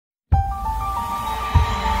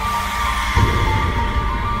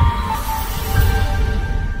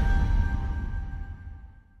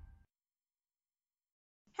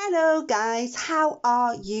Hello guys, how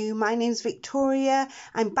are you? My name's Victoria.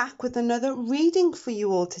 I'm back with another reading for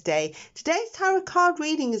you all today. Today's tarot card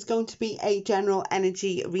reading is going to be a general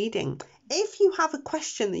energy reading. If you have a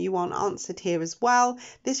question that you want answered here as well,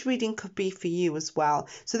 this reading could be for you as well.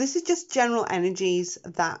 So this is just general energies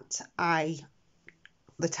that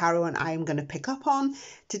the tarot and I am going to pick up on.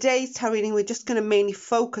 Today's tarot reading, we're just going to mainly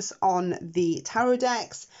focus on the tarot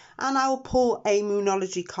decks, and I will pull a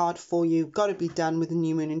moonology card for you. Got to be done with the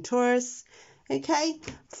new moon in Taurus, okay,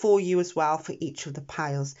 for you as well for each of the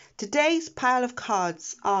piles. Today's pile of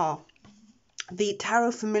cards are the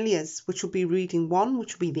Tarot Familiars, which will be reading one,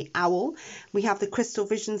 which will be the Owl. We have the Crystal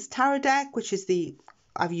Visions Tarot deck, which is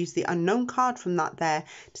I've used the Unknown card from that there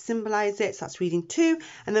to symbolize it. So that's reading 2.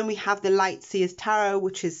 And then we have the Light Seers Tarot,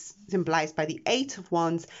 which is symbolized by the 8 of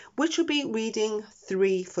Wands, which will be reading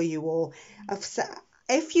 3 for you all.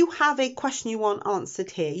 If you have a question you want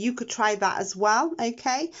answered here, you could try that as well,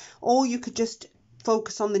 okay? Or you could just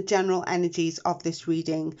focus on the general energies of this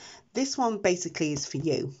reading. This one basically is for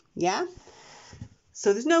you, yeah?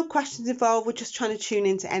 So there's no questions involved. We're just trying to tune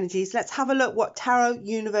into energies. Let's have a look what Tarot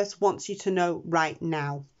Universe wants you to know right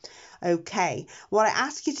now. Okay, what I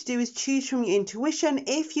ask you to do is choose from your intuition.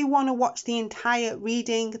 If you want to watch the entire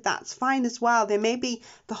reading, that's fine as well. There may be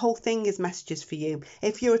the whole thing is messages for you.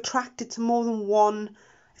 If you're attracted to more than one,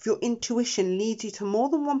 if your intuition leads you to more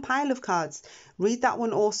than one pile of cards, read that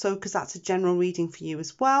one also, because that's a general reading for you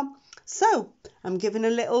as well. So I'm giving a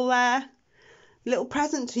little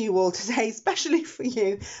present to you all today, especially for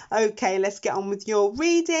you. Okay, let's get on with your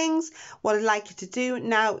readings. What I'd like you to do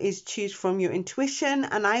now is choose from your intuition,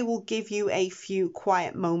 and I will give you a few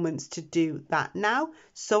quiet moments to do that now.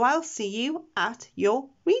 So I'll see you at your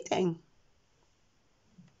reading.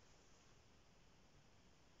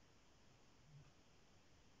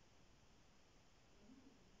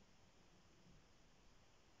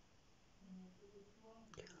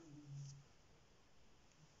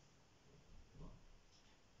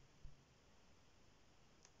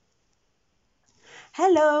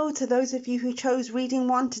 Hello to those of you who chose reading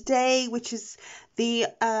 1 today, which is the,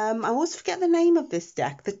 I always forget the name of this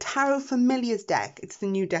deck, the Tarot Familiars deck. It's the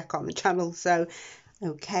new deck on the channel. So,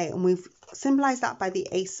 okay, and we've symbolized that by the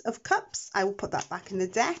Ace of Cups. I will put that back in the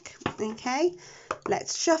deck. Okay,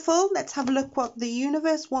 let's shuffle. Let's have a look what the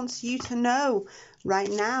universe wants you to know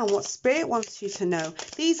right now, what spirit wants you to know.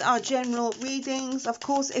 These are general readings. Of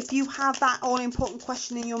course, if you have that all-important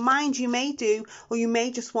question in your mind, you may do, or you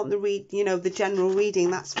may just want the general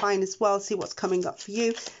reading. That's fine as well. See what's coming up for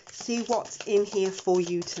you. See what's in here for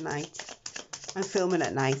you tonight. I'm filming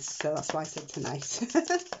at night, so that's why I said tonight.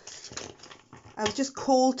 I was just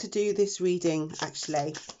called to do this reading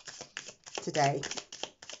actually today.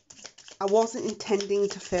 I wasn't intending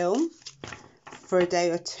to film for a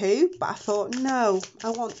day or two, but I thought, no, I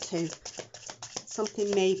want to.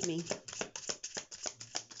 Something made me.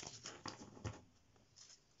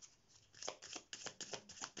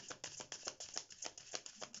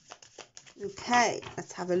 Okay,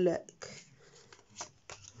 let's have a look.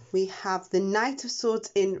 We have the Knight of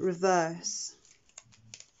Swords in reverse.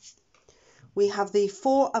 We have the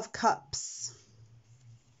 4 of Cups.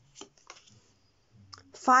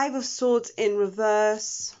 5 of Swords in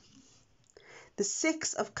reverse. The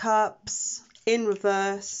 6 of Cups in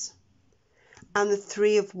reverse, and the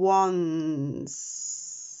 3 of Wands.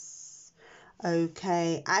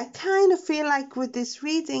 Okay, I kind of feel like with this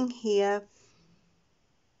reading here,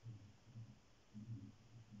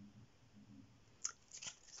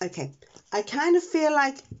 okay, I kind of feel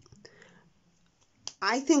like,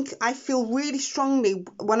 I feel really strongly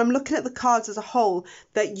when I'm looking at the cards as a whole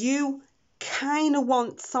that you kind of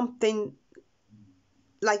want something,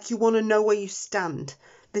 like you want to know where you stand.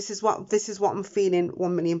 This is what I'm feeling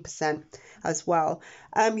 1,000,000% as well.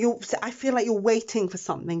 I feel like you're waiting for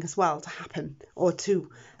something as well to happen, or to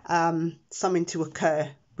something to occur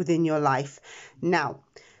within your life. Now,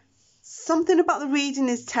 something about the reading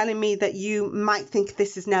is telling me that you might think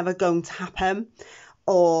this is never going to happen,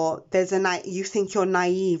 or you think you're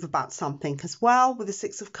naive about something as well. With the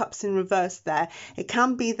 6 of Cups in reverse there, it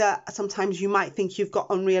can be that sometimes you might think you've got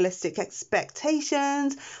unrealistic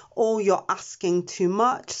expectations, or you're asking too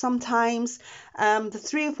much sometimes. The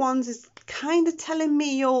 3 of Wands is kind of telling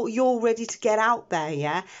me you're ready to get out there,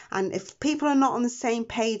 yeah? And if people are not on the same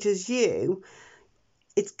page as you,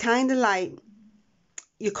 it's kind of like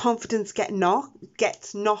your confidence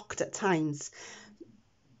gets knocked at times.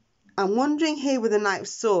 I'm wondering here with the Knight of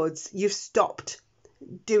Swords, you've stopped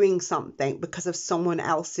doing something because of someone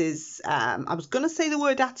else's, I was going to say the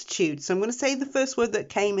word attitude, so I'm going to say the first word that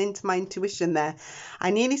came into my intuition there.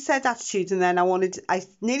 I nearly said attitude, and then I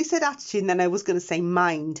nearly said attitude, and then I was going to say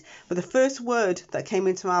mind. But the first word that came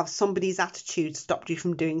into my mouth, somebody's attitude stopped you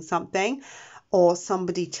from doing something, or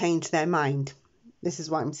somebody changed their mind. This is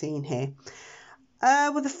what I'm seeing here.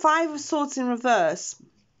 With the Five of Swords in reverse,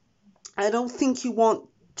 I don't think you want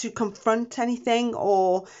to confront anything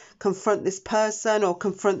or confront this person or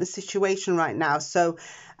confront the situation right now. So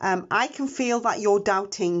I can feel that you're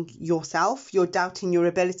doubting yourself, you're doubting your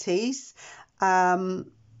abilities. I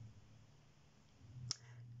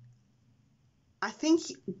think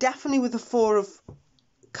definitely with the Four of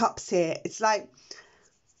Cups here, it's like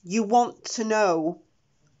you want to know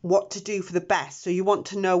what to do for the best. So you want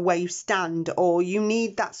to know where you stand, or you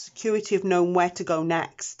need that security of knowing where to go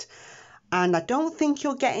next. And I don't think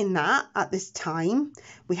you're getting that at this time.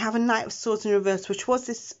 We have a Knight of Swords in reverse, which was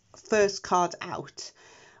this first card out,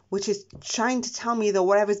 which is trying to tell me that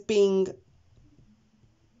whatever's being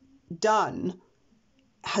done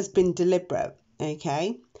has been deliberate,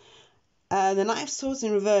 okay? The Knight of Swords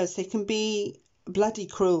in reverse, they can be bloody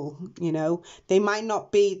cruel, you know. They might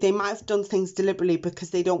have done things deliberately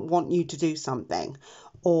because they don't want you to do something,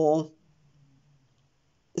 or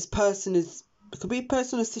this person is, it could be a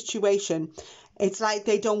personal situation. It's like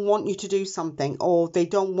they don't want you to do something, or they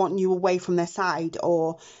don't want you away from their side,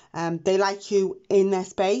 or they like you in their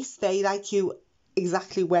space. They like you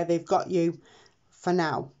exactly where they've got you for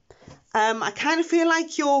now. I kind of feel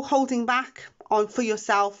like you're holding back on for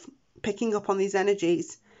yourself, picking up on these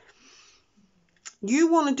energies.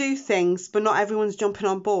 You want to do things, but not everyone's jumping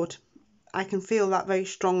on board. I can feel that very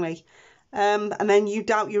strongly. And then you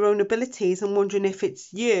doubt your own abilities and wondering if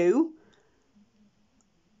it's you.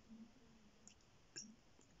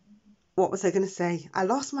 What was I going to say? I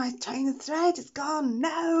lost my train of thread. It's gone.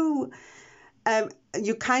 No.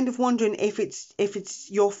 You're kind of wondering if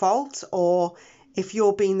it's your fault, or if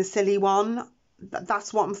you're being the silly one.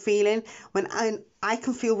 That's what I'm feeling. When I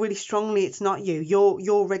can feel really strongly it's not you.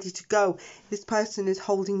 You're ready to go. This person is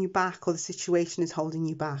holding you back, or the situation is holding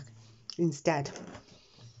you back instead.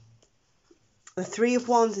 The Three of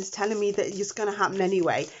Wands is telling me that it's going to happen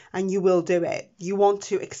anyway, and you will do it. You want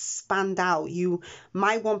to expand out. You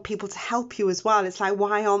might want people to help you as well. It's like,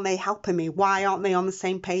 why aren't they helping me? Why aren't they on the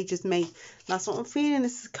same page as me? That's what I'm feeling.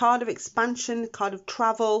 This is a card of expansion, a card of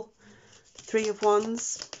travel. Three of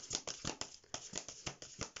Wands.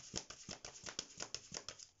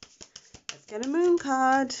 Let's get a moon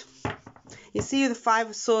card. You see the Five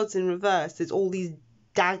of Swords in reverse. There's all these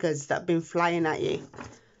daggers that have been flying at you.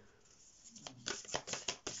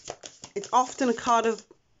 It's often a card of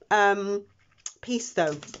peace,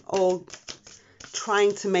 though, or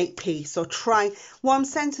trying to make peace, or trying. What I'm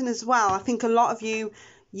sensing as well, I think a lot of you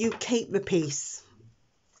keep the peace.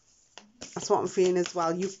 That's what I'm feeling as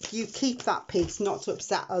well. You keep that peace, not to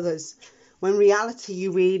upset others. When in reality,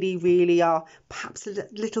 you really, really are perhaps a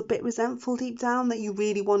little bit resentful deep down that you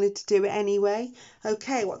really wanted to do it anyway.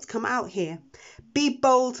 Okay, what's come out here? Be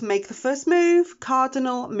bold, make the first move.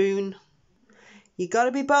 Cardinal Moon. You got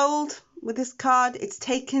to be bold with this card. It's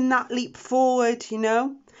taking that leap forward, you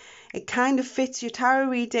know. It kind of fits your tarot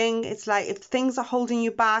reading. It's like if things are holding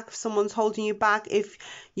you back, if someone's holding you back, if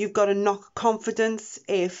you've got a knock of confidence,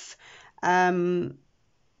 if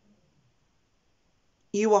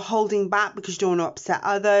you are holding back because you don't want to upset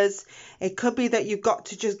others. It could be that you've got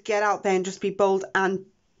to just get out there and just be bold and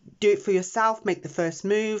do it for yourself. Make the first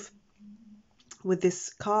move with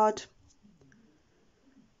this card.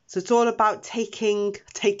 So it's all about taking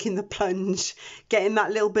the plunge, getting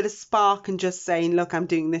that little bit of spark and just saying, look, I'm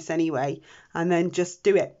doing this anyway. And then just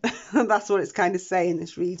do it. That's what it's kind of saying,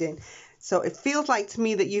 this reading. So it feels like to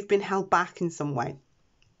me that you've been held back in some way.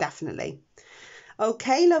 Definitely.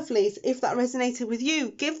 Okay, lovelies, if that resonated with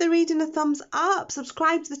you, give the reading a thumbs up.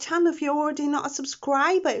 Subscribe to the channel if you're already not a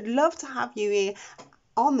subscriber. I'd love to have you here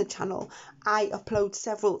on the channel. I upload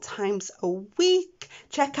several times a week.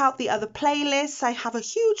 Check out the other playlists. I have a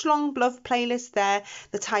huge long love playlist there.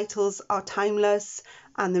 The titles are timeless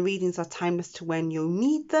and the readings are timeless to when you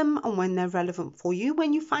need them and when they're relevant for you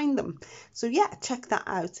when you find them. So yeah, check that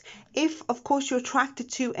out. If of course you're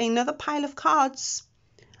attracted to another pile of cards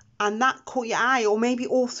and that caught your eye, or maybe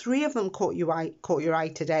all three of them caught your eye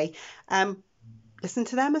today, listen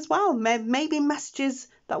to them as well. Maybe messages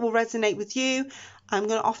that will resonate with you. I'm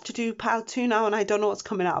going to off to do pile 2 now, and I don't know what's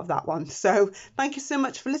coming out of that one. So thank you so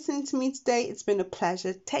much for listening to me today. It's been a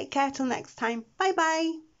pleasure. Take care till next time. Bye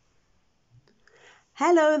bye.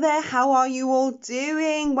 Hello there, how are you all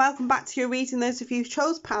doing? Welcome back to your reading. Those of you who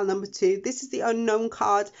chose pile number 2, this is the unknown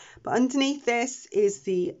card, but underneath this is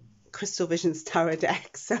the Crystal Visions Tarot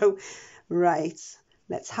deck. So, right,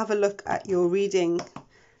 let's have a look at your reading,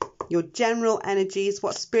 your general energies,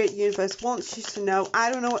 what Spirit Universe wants you to know.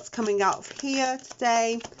 I don't know what's coming out of here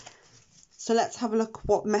today, so let's have a look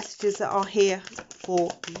what messages that are here for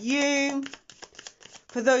you.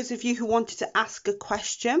 For those of you who wanted to ask a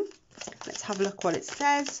question, let's have a look what it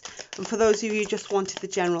says. And for those of you who just wanted the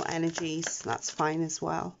general energies, that's fine as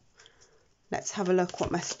well. Let's have a look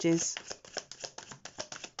what messages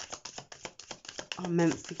are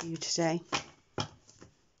meant for you today.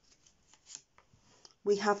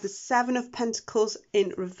 We have the 7 of Pentacles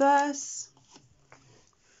in reverse,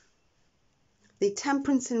 the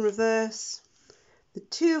Temperance in reverse, the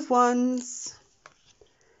 2 of Wands,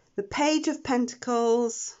 the Page of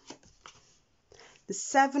Pentacles, the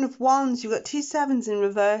 7 of Wands. You've got 2 7s in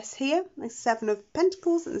reverse here. The 7 of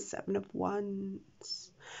Pentacles and the 7 of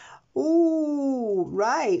Wands. Ooh,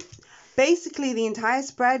 right. Basically, the entire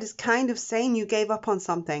spread is kind of saying you gave up on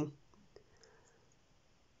something.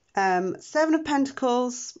 7 of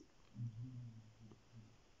Pentacles.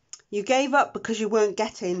 You gave up because you weren't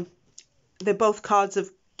getting. They're both cards of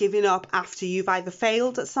giving up after you've either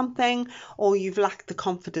failed at something, or you've lacked the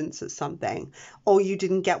confidence at something, or you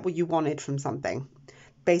didn't get what you wanted from something.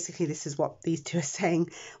 Basically, this is what these two are saying.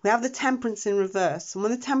 We have the Temperance in reverse. And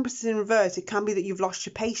when the Temperance is in reverse, it can be that you've lost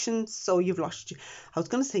your patience, or you've lost your, I was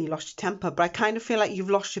going to say you lost your temper, but I kind of feel like you've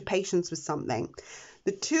lost your patience with something.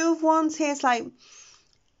 The 2 of Wands here is like,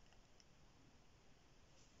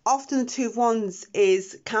 often the 2 of Wands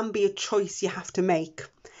can be a choice you have to make.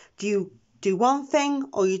 Do you do one thing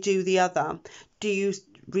or you do the other? Do you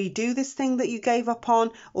redo this thing that you gave up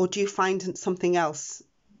on, or do you find something else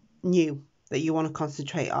new that you want to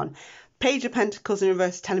concentrate on? Page of Pentacles in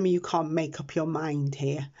reverse telling me you can't make up your mind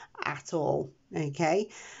here at all. Okay.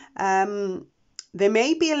 There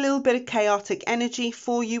may be a little bit of chaotic energy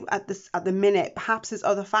for you at the minute. Perhaps there's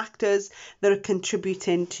other factors that are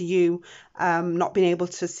contributing to you not being able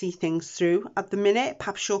to see things through at the minute.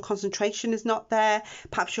 Perhaps your concentration is not there.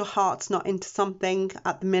 Perhaps your heart's not into something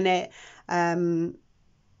at the minute.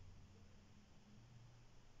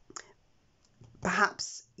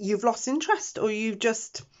 Perhaps you've lost interest, or you've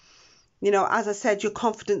just, as I said, your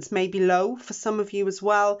confidence may be low for some of you as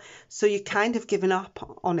well. So you're kind of given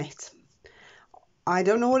up on it. I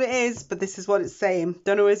don't know what it is, but this is what it's saying.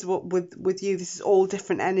 Don't know what with you. This is all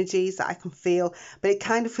different energies that I can feel, but it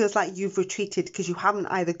kind of feels like you've retreated because you haven't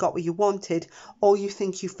either got what you wanted, or you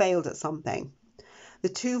think you failed at something. The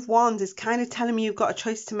 2 of Wands is kind of telling me you've got a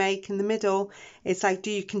choice to make in the middle. It's like,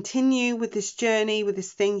 do you continue with this journey, with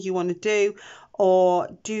this thing you want to do, or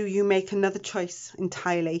do you make another choice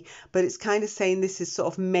entirely? But it's kind of saying this is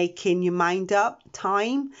sort of making your mind up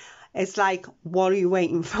time. It's like, what are you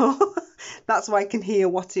waiting for? That's why I can hear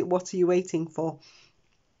what are you waiting for?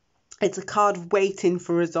 It's a card of waiting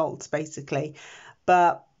for results, basically.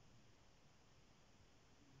 But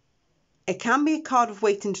it can be a card of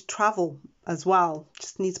waiting to travel as well.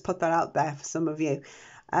 Just need to put that out there for some of you.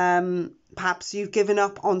 Perhaps you've given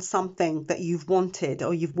up on something that you've wanted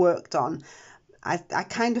or you've worked on. I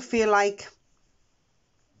kind of feel like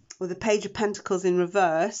with the Page of Pentacles in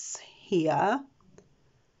reverse here,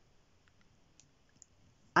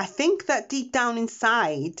 I think that deep down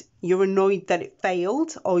inside, you're annoyed that it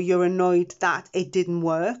failed, or you're annoyed that it didn't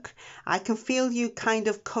work. I can feel you kind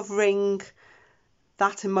of covering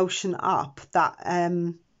that emotion up, that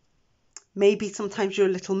maybe sometimes you're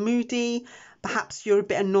a little moody. Perhaps you're a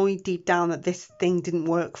bit annoyed deep down that this thing didn't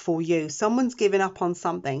work for you. Someone's given up on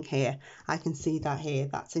something here. I can see that here.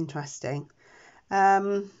 That's interesting.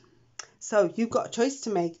 So you've got a choice to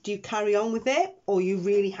make. Do you carry on with it, or you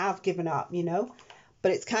really have given up,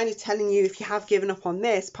 But it's kind of telling you, if you have given up on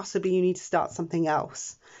this, possibly you need to start something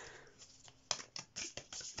else.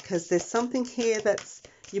 Because there's something here that's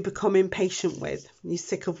you become impatient with. You're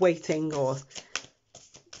sick of waiting, or...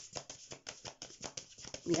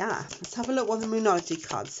 Yeah, let's have a look what the Moonology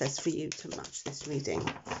card says for you to match this reading.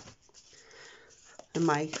 And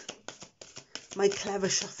my clever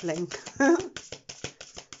shuffling.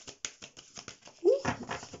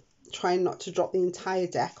 Trying not to drop the entire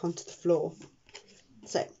deck onto the floor.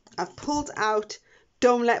 So I've pulled out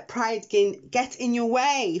Don't Let Pride Get in Your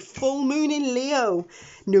Way. Full moon in Leo.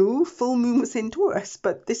 No, full moon was in Taurus,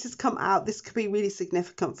 but this has come out. This could be really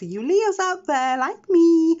significant for you Leos out there like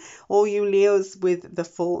me, or you Leos with the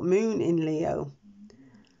full moon in Leo,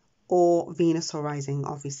 or Venus or rising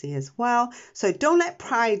obviously as well. So don't let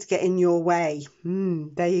pride get in your way.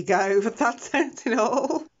 There you go. That says it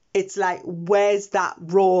all. it's like, where's that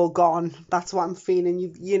roar gone? That's what I'm feeling.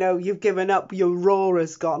 You've given up. Your roar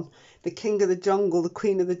has gone. The king of the jungle, the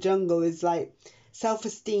queen of the jungle is like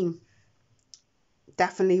self-esteem.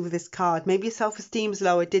 Definitely with this card. Maybe your self-esteem is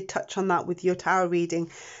low. I did touch on that with your tarot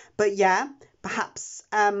reading. But yeah, perhaps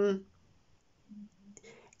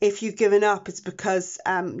if you've given up, it's because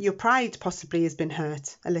your pride possibly has been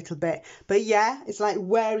hurt a little bit. But yeah, it's like,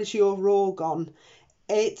 where is your roar gone?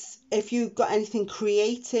 It's if you've got anything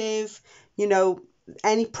creative,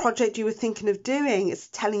 any project you were thinking of doing, it's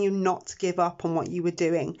telling you not to give up on what you were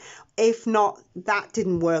doing. If not, that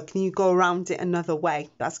didn't work and you go around it another way.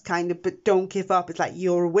 That's but don't give up. It's like,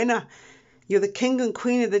 you're a winner. You're the king and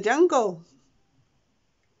queen of the jungle.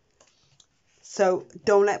 So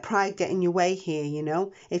don't let pride get in your way here,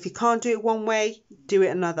 If you can't do it one way, do it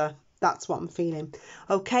another. That's what I'm feeling.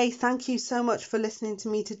 Okay, thank you so much for listening to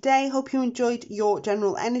me today. Hope you enjoyed your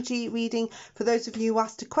general energy reading. For those of you who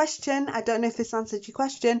asked a question, I don't know if this answered your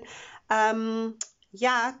question.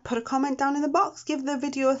 Yeah, put a comment down in the box. Give the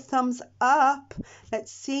video a thumbs up.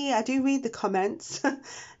 Let's see. I do read the comments.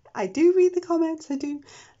 I do read the comments. I do.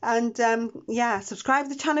 And yeah, subscribe to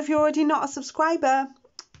the channel if you're already not a subscriber.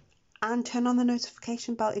 And turn on the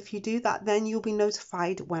notification bell. If you do that, then you'll be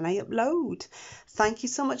notified when I upload. Thank you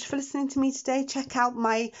so much for listening to me today. Check out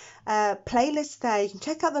my playlist there. You can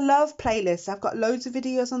check out the love playlist. I've got loads of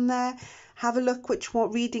videos on there. Have a look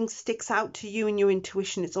what reading sticks out to you and your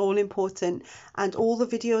intuition. It's all important. And all the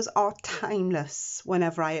videos are timeless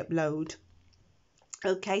whenever I upload.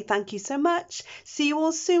 Okay, thank you so much. See you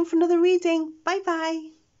all soon for another reading. Bye bye.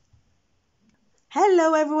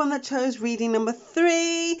 Hello everyone that chose reading number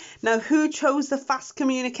 3. Now, who chose the fast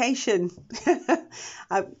communication?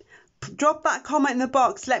 Drop that comment in the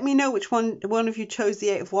box. Let me know which one of you chose the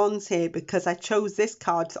 8 of Wands here, because I chose this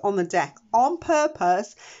card on the deck on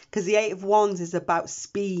purpose, because the 8 of Wands is about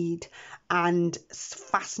speed and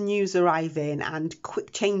fast news arriving and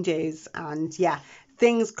quick changes and yeah,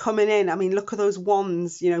 things coming in. I mean, look at those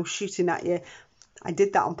wands, shooting at you. I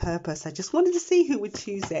did that on purpose. I just wanted to see who would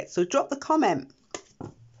choose it. So drop the comment.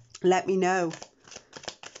 Let me know.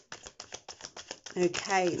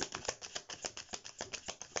 Okay.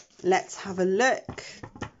 Let's have a look.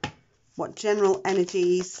 What general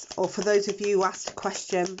energies, or for those of you who asked a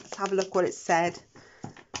question, let's have a look what it said.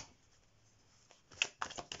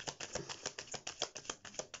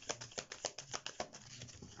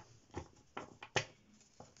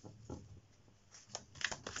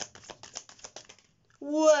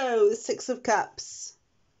 Whoa, the 6 of Cups.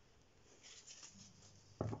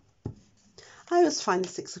 I always find the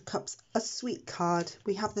 6 of Cups a sweet card.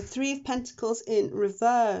 We have the 3 of Pentacles in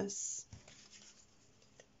reverse.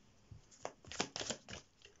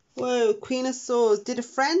 Whoa, Queen of Swords. Did a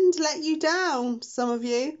friend let you down, some of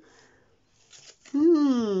you?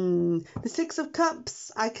 The 6 of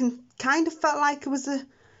Cups, I kind of felt like it was a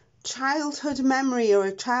childhood memory or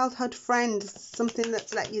a childhood friend, something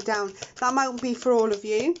that's let you down. That might be for all of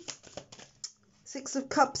you. 6 of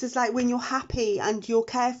Cups is like when you're happy and you're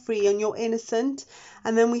carefree and you're innocent.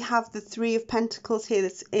 And then we have the 3 of Pentacles here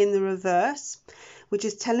that's in the reverse, which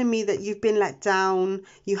is telling me that you've been let down,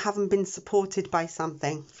 you haven't been supported by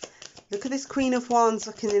something. Look at this Queen of Wands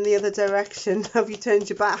looking in the other direction. Have you turned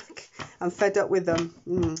your back? I'm fed up with them.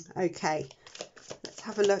 Okay, let's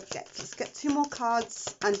have a look. Let's get 2 more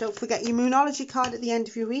cards. And don't forget your Moonology card at the end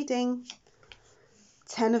of your reading.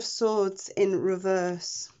 10 of Swords in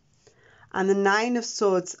reverse. And the 9 of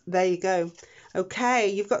Swords, there you go.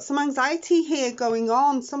 Okay, you've got some anxiety here going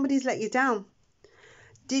on. Somebody's let you down.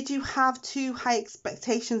 Did you have too high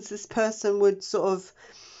expectations this person would sort of...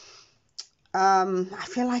 I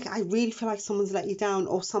really feel like someone's let you down,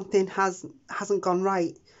 or something hasn't gone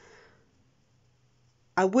right.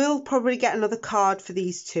 I will probably get another card for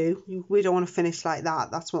these 2. We don't want to finish like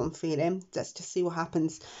that. That's what I'm feeling. Let's just see what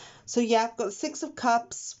happens. So yeah, I've got the 6 of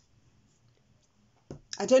Cups.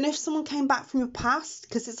 I don't know if someone came back from your past,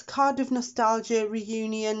 because it's a card of nostalgia,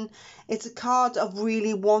 reunion. It's a card of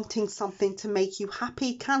really wanting something to make you happy.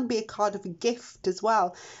 It can be a card of a gift as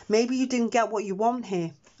well. Maybe you didn't get what you want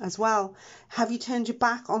here as well. Have you turned your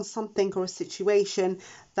back on something or a situation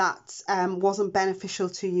that wasn't beneficial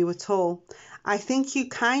to you at all? I think you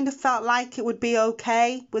kind of felt like it would be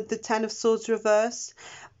okay with the 10 of Swords reversed,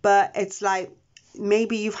 but it's like,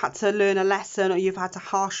 maybe you've had to learn a lesson, or you've had a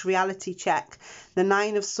harsh reality check. The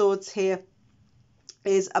 9 of Swords here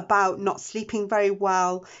is about not sleeping very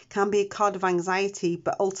well. Can be a card of anxiety,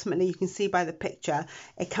 but ultimately you can see by the picture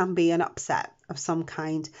it can be an upset of some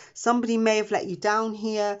kind. Somebody may have let you down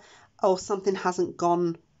here, or something hasn't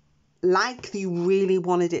gone like you really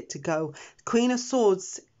wanted it to go. Queen of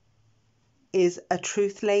Swords is a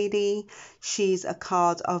truth lady. She's a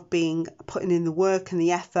card of being putting in the work and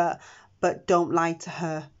the effort, but don't lie to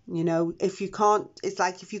her. You know, if you can't, it's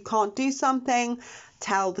like if you can't do something,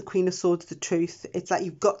 tell the Queen of Swords the truth. It's like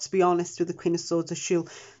you've got to be honest with the Queen of Swords, or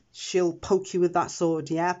she'll poke you with that sword.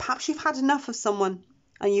 Yeah, perhaps you've had enough of someone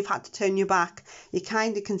and you've had to turn your back. You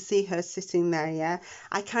kind of can see her sitting there. Yeah,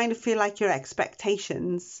 I kind of feel like your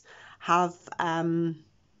expectations have been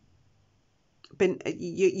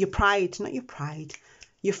your pride, not your pride,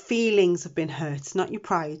 your feelings have been hurt, not your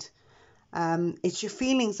pride. It's your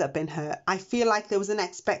feelings that have been hurt. I feel like there was an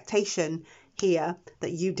expectation here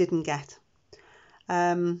that you didn't get.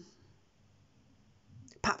 Perhaps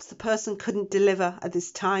the person couldn't deliver at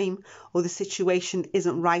this time, or the situation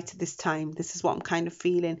isn't right at this time. This is what I'm kind of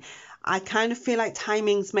feeling. I kind of feel like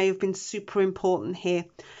timings may have been super important here.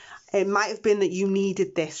 It might have been that you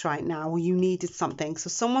needed this right now, or you needed something. So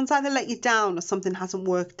someone's either let you down or something hasn't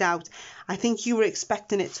worked out. I think you were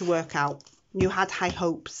expecting it to work out. You had high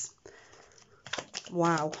hopes.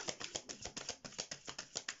 Wow.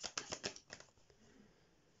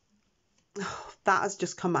 That has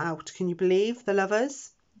just come out. Can you believe, the Lovers?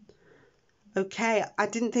 Okay, I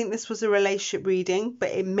didn't think this was a relationship reading, but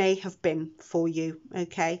it may have been for you.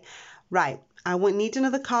 Okay, right. I won't need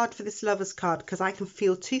another card for this Lovers card because I can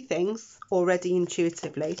feel two things already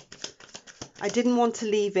intuitively. I didn't want to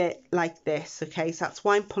leave it like this, okay? So that's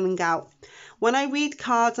why I'm pulling out. When I read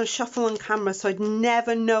cards, I shuffle on camera, so I'd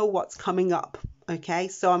never know what's coming up, okay?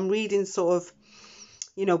 So I'm reading sort of,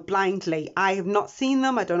 you know, blindly. I have not seen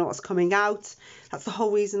them. I don't know what's coming out. That's the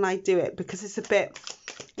whole reason I do it, because it's a bit,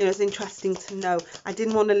 you know, it's interesting to know. I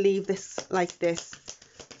didn't want to leave this like this.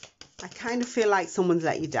 I kind of feel like someone's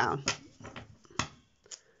let you down.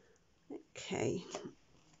 Okay.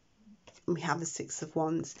 We have the Six of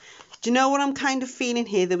Wands. Do you know what I'm kind of feeling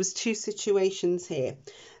here? There was two situations here.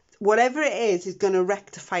 Whatever it is going to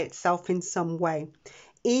rectify itself in some way.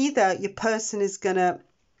 Either your person is going to,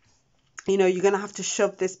 you know, you're going to have to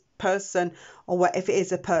shove this person, or what if it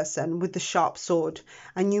is a person, with the sharp sword,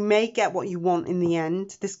 and you may get what you want in the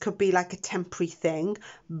end. This could be like a temporary thing,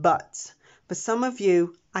 but for some of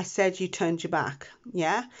you, I said you turned your back.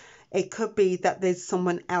 Yeah, it could be that there's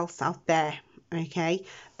someone else out there. Okay,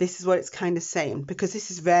 this is what it's kind of saying, because this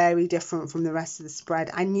is very different from the rest of the spread.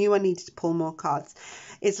 I knew I needed to pull more cards.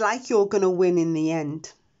 It's like you're going to win in the end.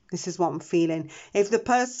 This is what I'm feeling. If the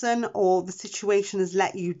person or the situation has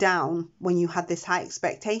let you down when you had this high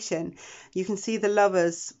expectation, you can see the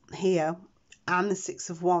Lovers here and the Six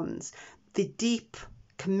of Wands. The deep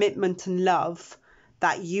commitment and love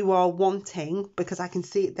that you are wanting, because I can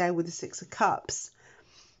see it there with the Six of Cups,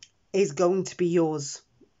 is going to be yours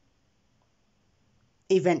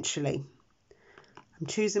eventually. I'm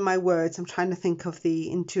choosing my words. I'm trying to think of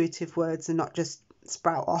the intuitive words and not just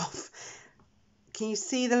sprout off. Can you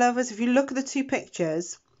see the Lovers? If you look at the two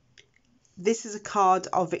pictures, this is a card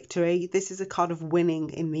of victory. This is a card of winning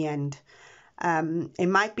in the end. It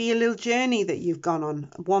might be a little journey that you've gone on,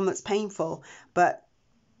 one that's painful, but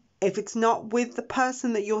if it's not with the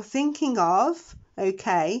person that you're thinking of,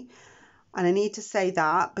 okay, and I need to say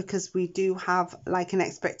that because we do have like an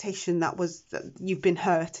expectation that you've been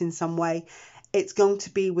hurt in some way, it's going to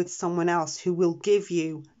be with someone else who will give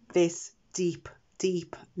you this deep,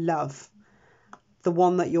 deep love. The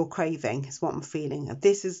one that you're craving is what I'm feeling. If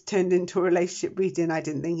this has turned into a relationship reading, I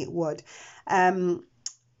didn't think it would. The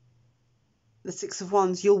Six of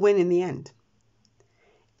Wands, you'll win in the end.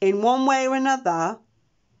 In one way or another,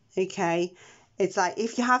 okay, it's like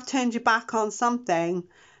if you have turned your back on something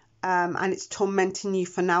and it's tormenting you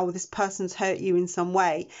for now, this person's hurt you in some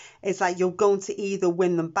way, it's like you're going to either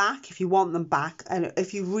win them back if you want them back. And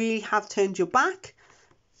if you really have turned your back,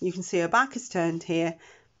 you can see her back is turned here,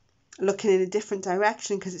 looking in a different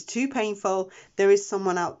direction because it's too painful. There is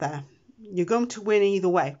someone out there. You're going to win either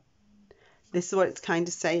way. This is what it's kind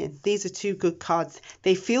of saying. These are two good cards.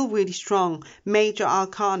 They feel really strong. Major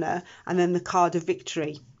Arcana and then the card of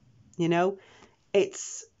victory. You know,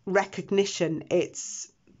 it's recognition.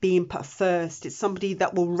 It's being put first. It's somebody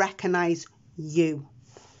that will recognize you.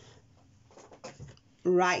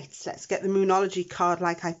 Right, let's get the Moonology card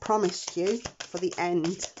like I promised you for the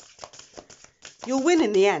end. You'll win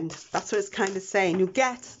in the end. That's what it's kind of saying. You'll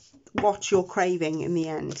get what you're craving in the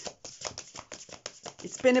end.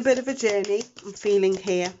 It's been a bit of a journey, I'm feeling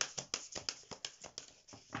here.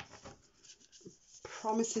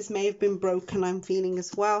 Promises may have been broken, I'm feeling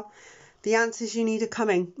as well. The answers you need are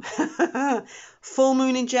coming. Full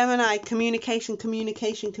moon in Gemini, communication,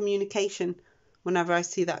 communication, communication. whenever I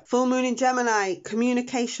see that. Full moon in Gemini,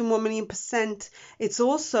 communication 1,000,000%. It's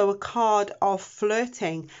also a card of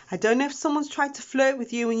flirting. I don't know if someone's tried to flirt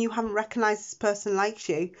with you and you haven't recognized this person likes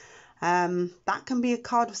you. That can be a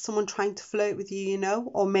card of someone trying to flirt with you, you know,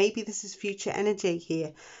 or maybe this is future energy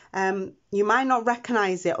here. You might not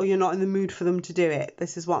recognize it, or you're not in the mood for them to do it.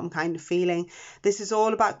 This is what I'm kind of feeling. This is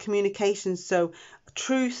all about communication. So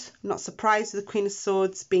truth, not surprised with the Queen of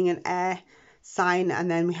Swords being an air sign, and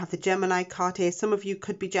then we have the Gemini card here. Some of you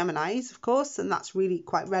could be Geminis, of course, and that's really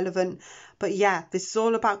quite relevant. But yeah, this is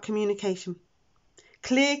all about communication.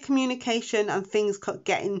 Clear communication and things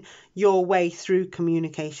getting your way through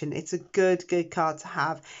communication. It's a good card to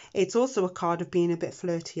have. It's also a card of being a bit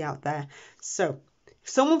flirty out there. So if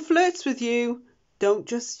someone flirts with you, don't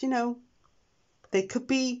just, they could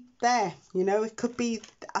be there, it could be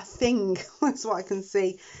a thing. That's what I can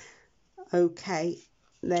see. Okay,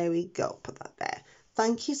 there we go. Put that there.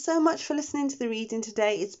 Thank you so much for listening to the reading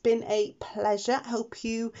today. It's been a pleasure. I hope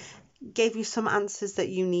you gave you some answers that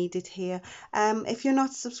you needed here. If you're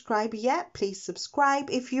not subscribed yet, please subscribe.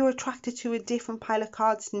 If you're attracted to a different pile of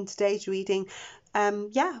cards in today's reading,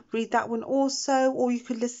 read that one also, or you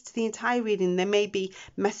could listen to the entire reading. There may be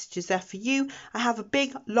messages there for you. I have a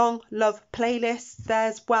big long love playlist there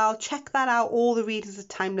as well. Check that out. All the readings are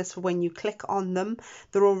timeless for when you click on them.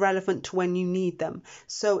 They're all relevant to when you need them.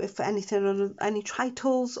 So if anything, any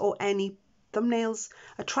titles or any thumbnails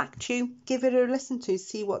attract you, give it a listen to,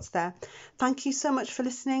 see what's there. Thank you so much for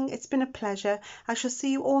listening. It's been a pleasure. I shall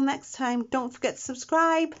see you all next time. Don't forget to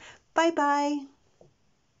subscribe. Bye bye.